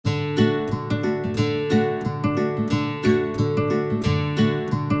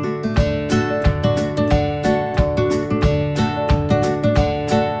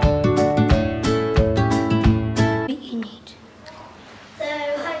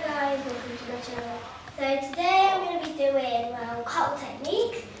to my channel. So today I'm going to be doing cartwheel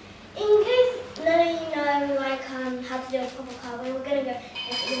techniques. In case none of you know how to do a proper cartwheel, we're going to go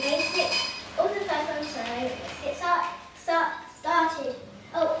into the basics of the first one. So let's get started.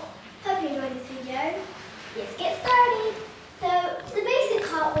 Oh, hope you enjoyed this video. Let's get started. So the basic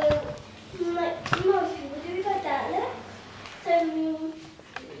cartwheel, like most people do, like that, look. So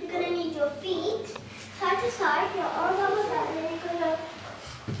you're going to need your feet side to side, your arms up like that, and then you're going to go.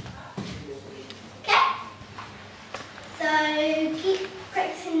 Okay? So keep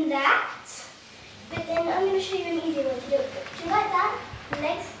practicing that. But then I'm going to show you an easy way to do it. Do like that,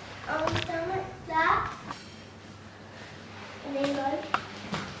 legs, arms down like that, and then go.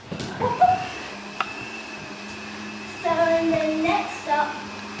 So then next up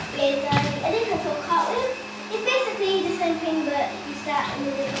is a different sort of cartwheel. It's basically the same thing, but you start in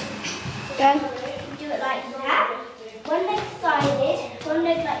the middle. Okay. You do it like that. One leg sided, one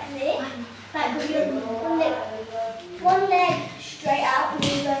leg like this. Like one leg straight out and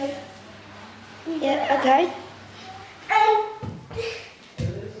you go. Yeah, okay.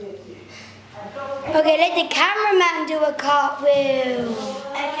 Okay, let the cameraman do a cartwheel.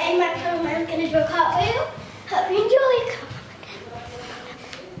 Okay, my cameraman's gonna do a cartwheel. Hope you enjoy.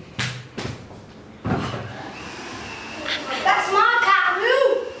 That's my cartwheel.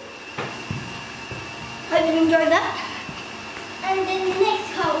 Hope you enjoy that. And then the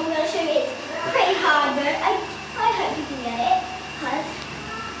next cartwheel I'm gonna show you is pretty hard, but I hope you can get it, because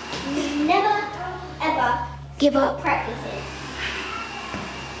you never ever Give up. practice it.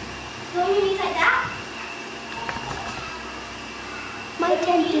 Go on your knees like that. My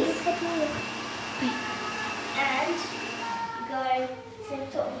turn to knees. And go same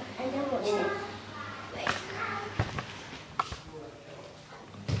sort of, and then watch this.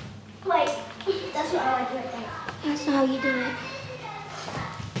 Wait, that's not how I do it then. That's not how you do it.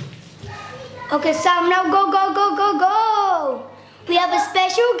 Okay, Sam, now go, go, go, go, go. We have a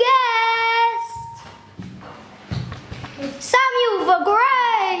special guest. Sam, you were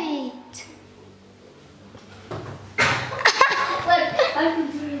great.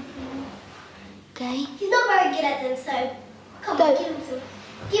 Okay. He's not very good at them, so come on, give him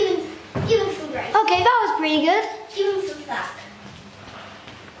some grace. Okay, that was pretty good. Give him some slack.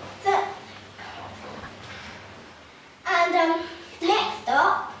 So, and next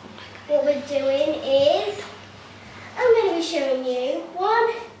up, what we're doing is I'm going to be showing you one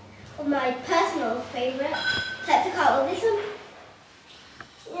of my personal favourite types of cartwheel. This one,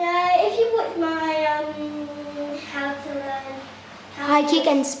 if you watch my how to learn High kick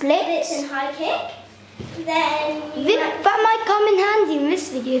and splits. splits and high kick, then That might come in handy in this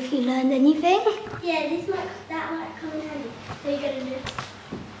video if you learned anything. yeah, that might come in handy. So you're going to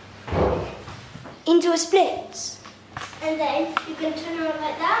do, Into a split. and then you can turn around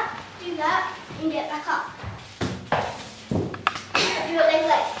like that, do that, and get back up. Do your legs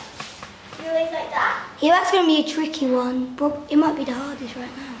like that. Yeah, that's going to be a tricky one. It might be the hardest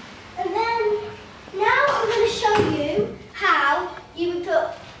right now. And then now I'm going to show you how you would put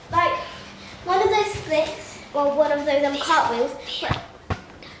like one of those splits, or one of those cartwheels,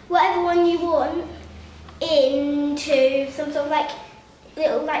 whatever one you want, into some sort of like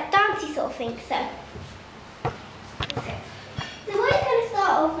little like dancey sort of thing. So what you're going to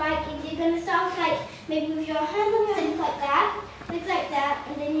start off like is you're going to start off like maybe with your hand on your hips like that, legs like that,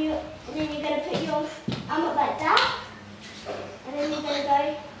 and then you're going to put your arm up like that, and then you're going to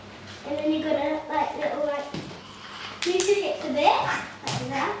go, and then you're going to like little like move your hips a bit like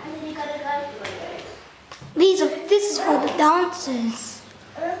that, and then you're going to go. This is for the dancers.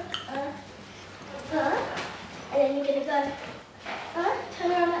 And then you're going to go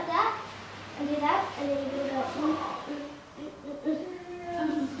turn around like that, and do that, and then you're going to go.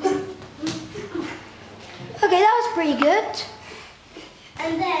 Okay, that was pretty good.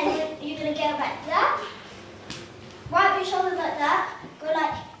 And then you're going to go like that. Right your shoulders like that. Go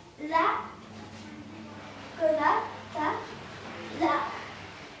like that. Go that, that, that,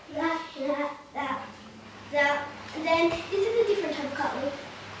 that, that, that, that. And then this is a different type of cartwheel.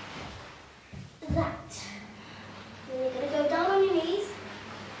 That. Then you're going to go down on your knees.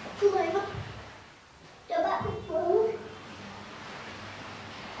 Pull over. Go back and forward.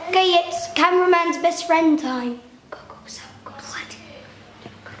 Okay, it's cameraman's best friend time. Go, go, Sam, go.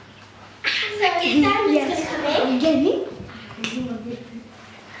 So Sam's going to come in. Get me?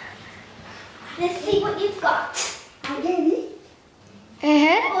 Let's see what you've got. Again?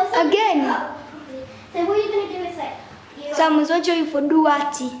 Also, Again? So what you're going to do is like, Sam, what you for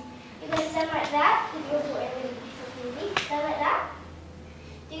Duati? you're going to stand like that. With your foot in the movie. Stand like that.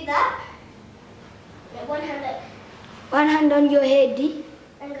 Do that. And one hand like One hand on your head.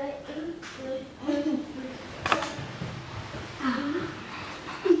 and and go.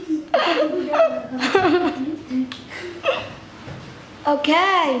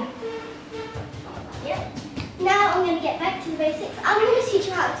 Okay. Yep. Now I'm going to get back to the basics. I'm going to teach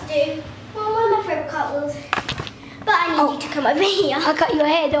you how to do one of my favourite cartwheels. But I need you to come over here. I'll cut your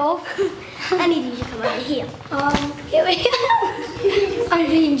head off. I need you to come over here. Here we go. I'm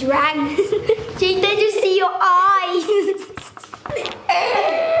being dragged. Jane, did you see your eyes?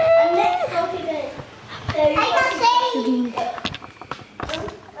 And next what we're going to do. I can see.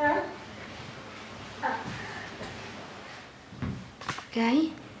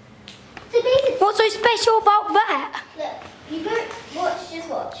 Okay. So basically, What's so special about that? look, you go, just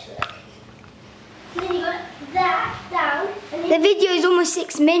watch, look. And then you got that down. And The then video is almost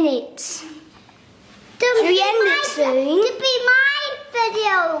 6 minutes. Should we end it soon? to be my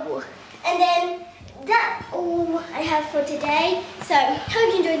video. And then that's all I have for today. So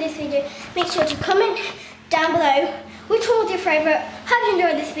hope you enjoyed this video. Make sure to comment down below which one was your favourite. Hope you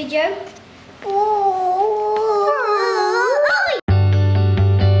enjoyed this video.